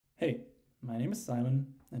Hey, my name is Simon,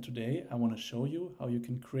 and today I want to show you how you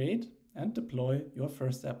can create and deploy your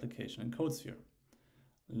first application in Codesphere.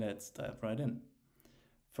 Let's dive right in.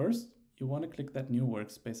 First, you want to click that new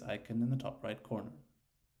workspace icon in the top right corner.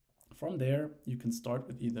 From there, you can start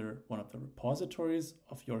with either one of the repositories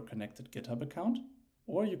of your connected GitHub account,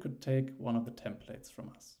 or you could take one of the templates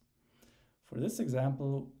from us. For this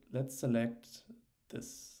example, let's select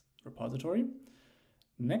this repository.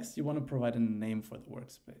 Next, you want to provide a name for the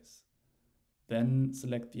workspace. Then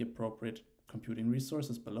select the appropriate computing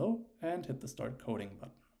resources below and hit the Start Coding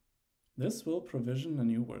button. This will provision a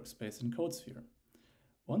new workspace in Codesphere.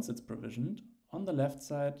 Once it's provisioned, on the left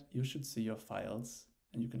side you should see your files,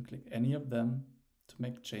 and you can click any of them to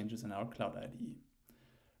make changes in our Cloud IDE.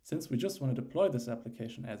 Since we just want to deploy this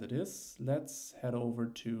application as it is, let's head over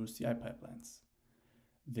to CI pipelines.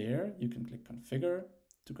 There you can click Configure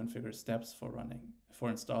to configure steps for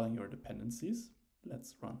installing your dependencies.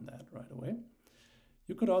 Let's run that right away.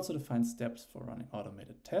 You could also define steps for running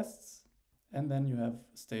automated tests, and then you have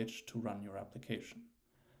a stage to run your application.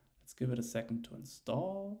 Let's give it a second to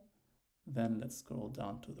install. Then let's scroll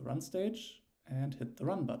down to the run stage and hit the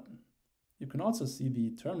run button. You can also see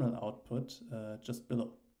the terminal output just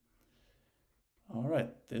below. All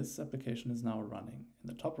right, this application is now running. In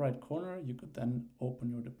the top right corner, you could then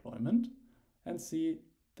open your deployment and see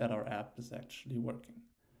that our app is actually working.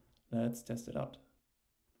 Let's test it out.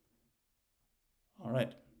 All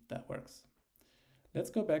right, that works. Let's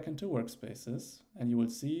go back into workspaces, and you will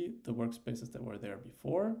see the workspaces that were there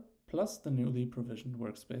before, plus the newly provisioned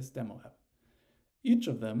workspace demo app. Each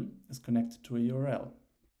of them is connected to a URL.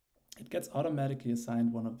 It gets automatically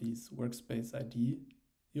assigned one of these workspace ID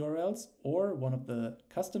URLs or one of the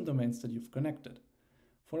custom domains that you've connected.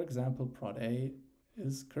 For example, prod A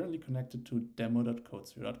is currently connected to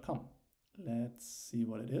demo.codesphere.com. Let's see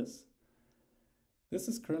what it is. This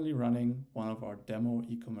is currently running one of our demo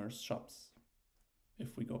e-commerce shops.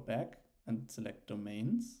 If we go back and select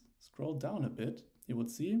domains, scroll down a bit, you will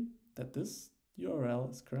see that this URL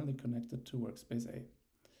is currently connected to workspace A.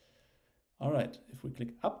 All right, if we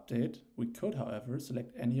click update, we could, however,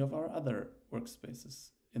 select any of our other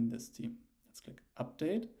workspaces in this team. Let's click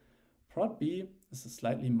update. Prod B is a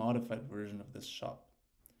slightly modified version of this shop.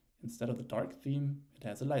 Instead of the dark theme, it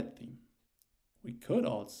has a light theme. We could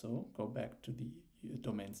also go back to the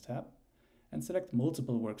Domains tab and select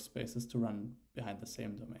multiple workspaces to run behind the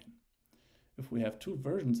same domain. If we have two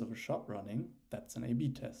versions of a shop running, that's an A/B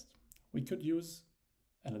test. We could use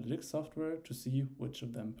analytics software to see which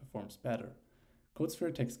of them performs better.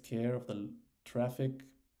 Codesphere takes care of the traffic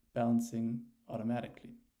balancing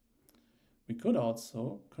automatically. We could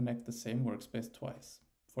also connect the same workspace twice.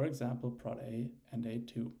 For example, prod A and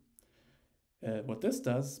A2. What this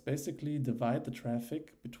does is basically divide the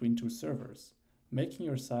traffic between two servers, making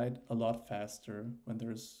your site a lot faster when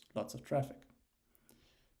there's lots of traffic.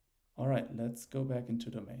 All right, let's go back into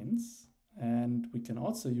domains, and we can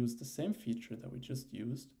also use the same feature that we just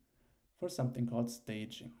used for something called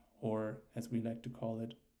staging, or as we like to call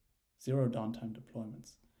it, zero downtime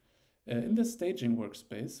deployments. In this staging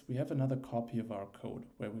workspace, we have another copy of our code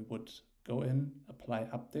where we would go in, apply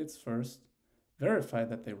updates first, verify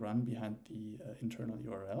that they run behind the internal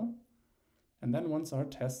URL, and then once our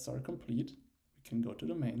tests are complete, we can go to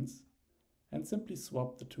domains and simply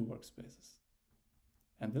swap the two workspaces.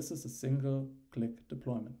 And this is a single click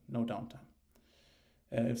deployment, no downtime.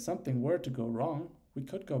 If something were to go wrong, we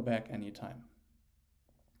could go back anytime.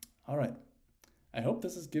 All right, I hope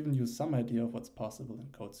this has given you some idea of what's possible in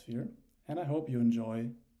Codesphere, and I hope you enjoy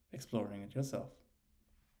exploring it yourself.